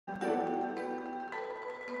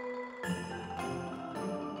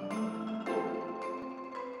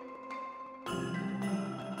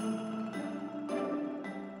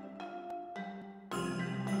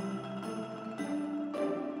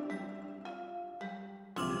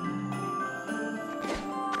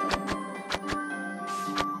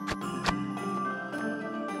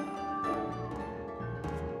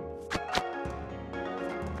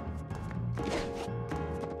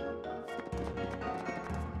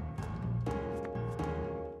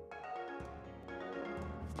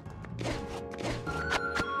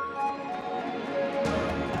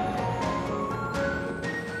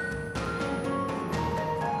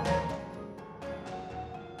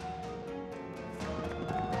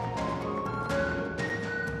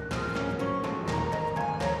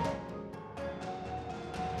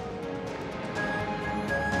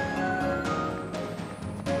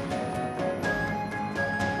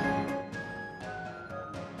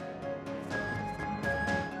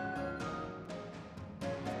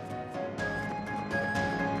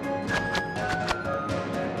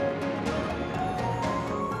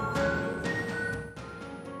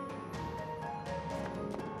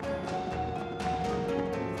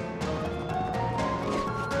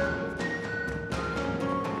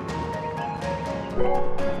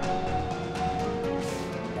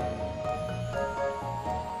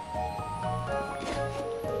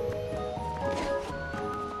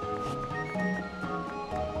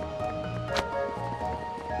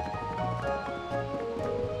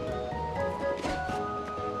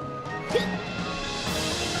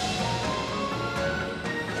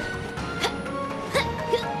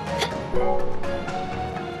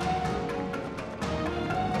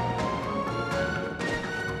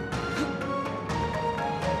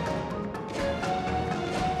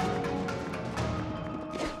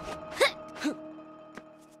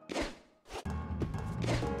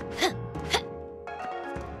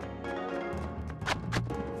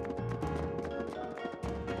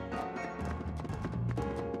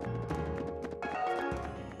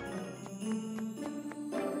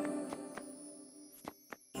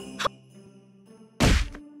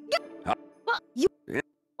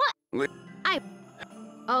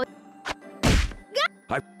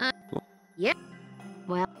Yeah.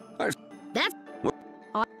 Well, that's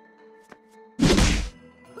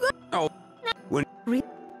when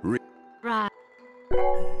right. Go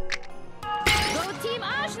Team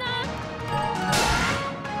Ashna!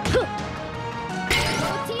 Go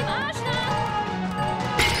Team Ashna!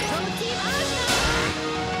 Go Team Ashna!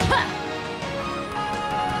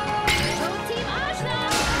 Go Team Ashna!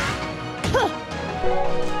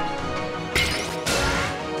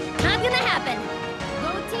 Not gonna happen.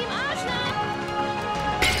 Go Team Ashna!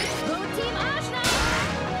 Go Team Ashna!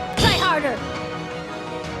 Try harder.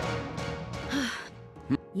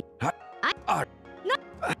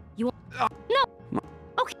 You want no?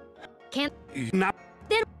 Okay, can't. Not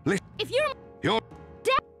Then if you're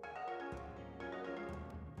dead,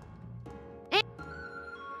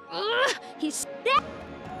 he's dead.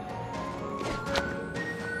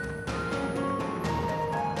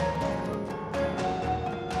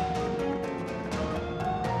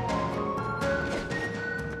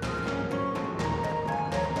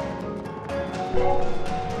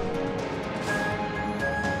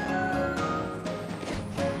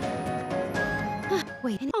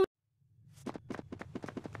 Wait. Oh.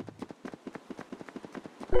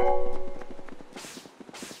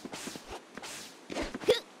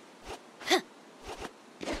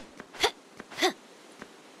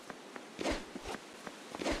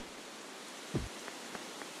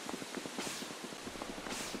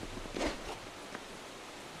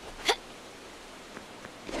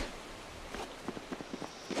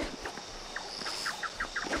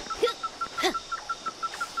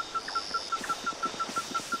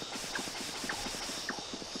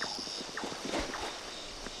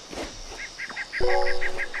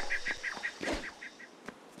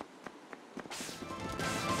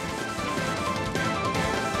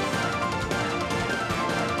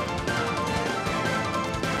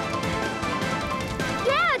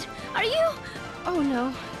 Dad, are you? Oh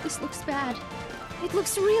no, this looks bad. It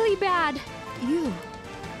looks really bad. You.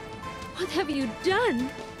 What have you done?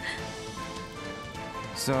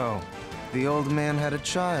 So, the old man had a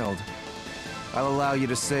child. I'll allow you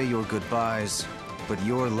to say your goodbyes, but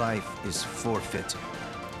your life is forfeit,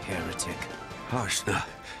 heretic. Ashna.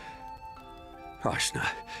 Ashna,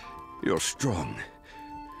 you're strong.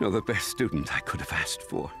 You're the best student I could have asked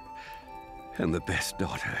for. And the best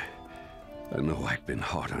daughter. I know I've been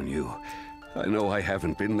hard on you. I know I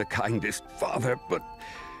haven't been the kindest father, but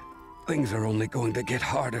things are only going to get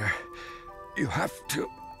harder. You have to...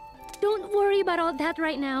 Don't worry about all that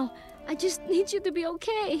right now. I just need you to be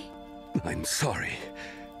okay. I'm sorry.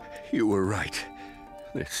 You were right.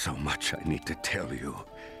 There's so much I need to tell you.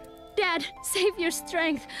 Dad, save your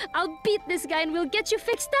strength. I'll beat this guy and we'll get you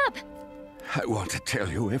fixed up. I want to tell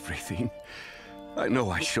you everything. I know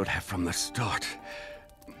I should have from the start.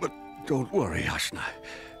 But don't worry, Ashna.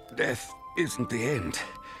 Death isn't the end.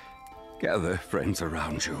 Gather friends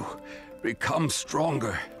around you. Become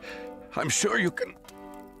stronger. I'm sure you can...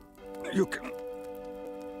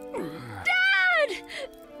 Dad!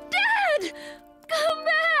 Dad! Come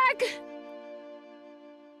back!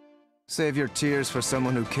 Save your tears for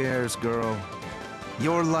someone who cares, girl.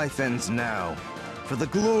 Your life ends now, for the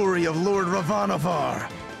glory of Lord Ravanavar!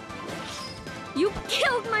 You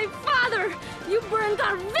killed my father! You burned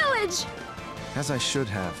our village! As I should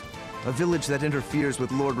have. A village that interferes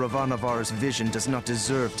with Lord Ravanavar's vision does not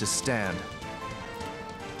deserve to stand.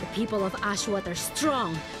 The people of Ashwat are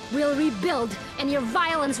strong. We'll rebuild, and your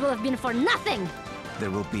violence will have been for nothing! There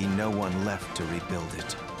will be no one left to rebuild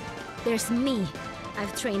it. There's me.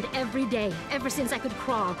 I've trained every day, ever since I could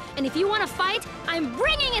crawl. And if you want to fight, I'm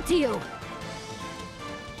bringing it to you!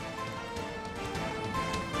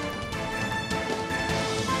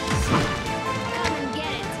 Come and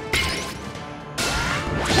get it!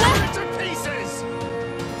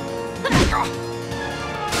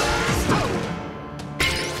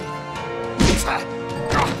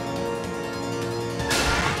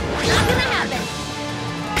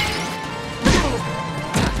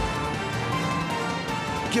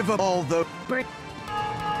 give up all the... Bert.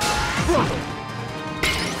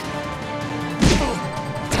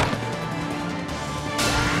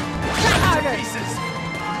 Try harder!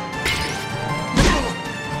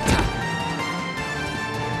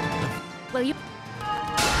 Will you...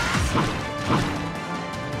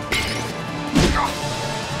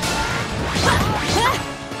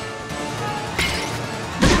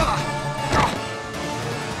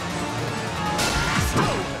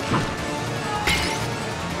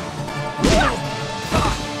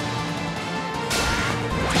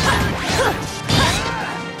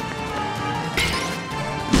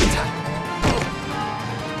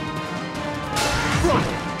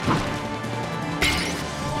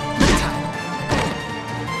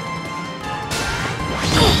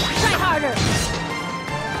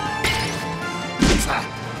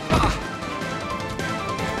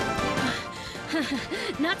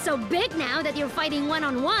 Not so big now that you're fighting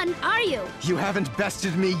one-on-one, are you? You haven't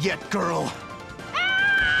bested me yet, girl.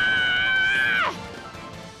 Ah!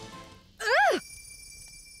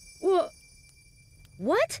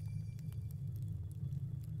 What?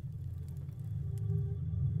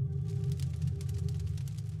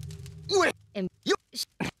 Wait! You...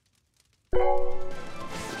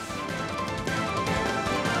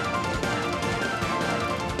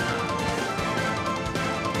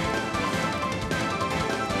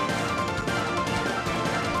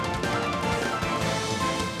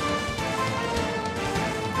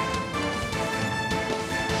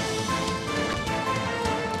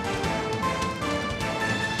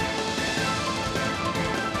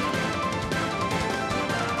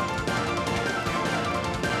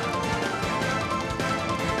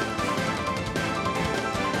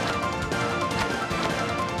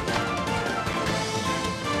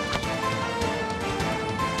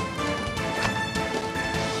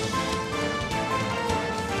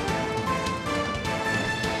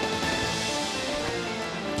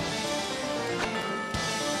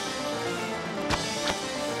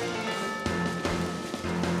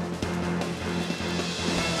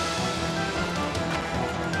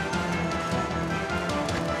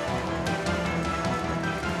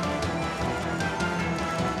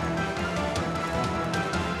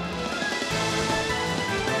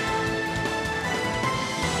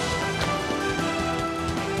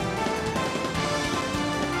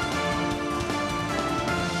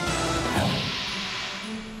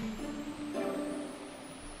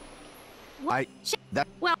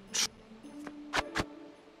 Well...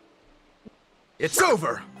 It's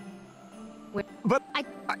over! Wait, But...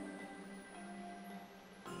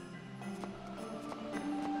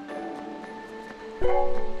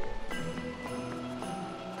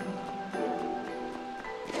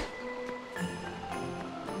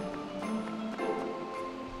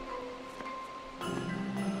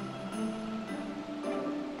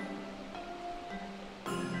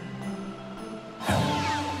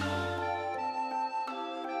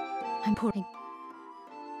 I'm pouring.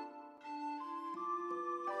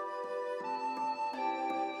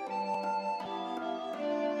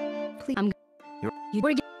 Please, you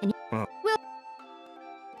were and Well. Will.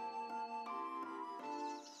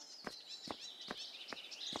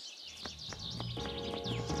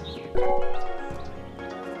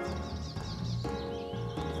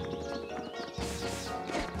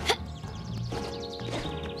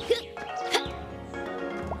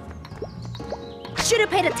 Should have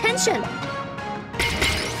paid attention.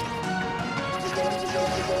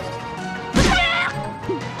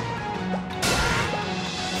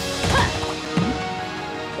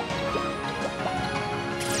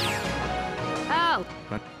 Oh.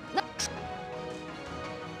 What? No.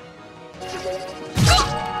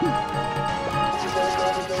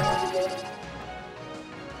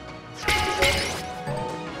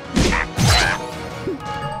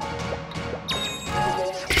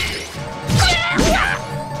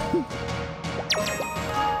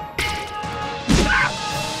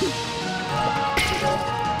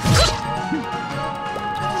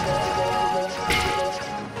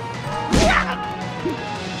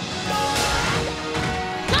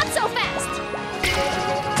 Not so fast.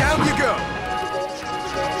 Down you go!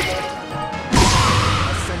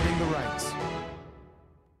 Ascending the ranks.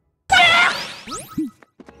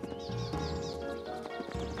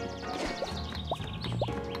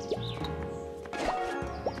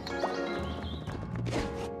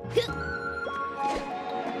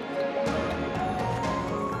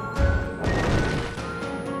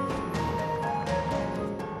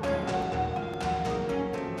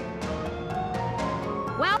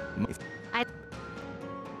 Well, I...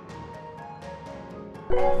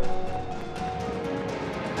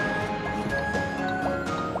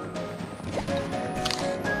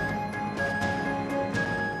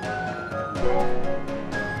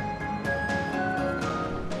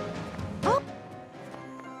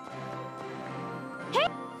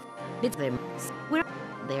 It's them. Where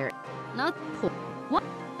they're not poor. What?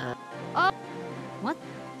 Oh. What?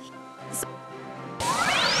 So,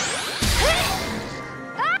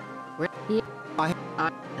 where he?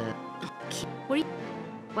 Where you?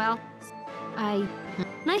 Well, I.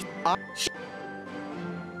 Nice.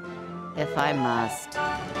 If I must.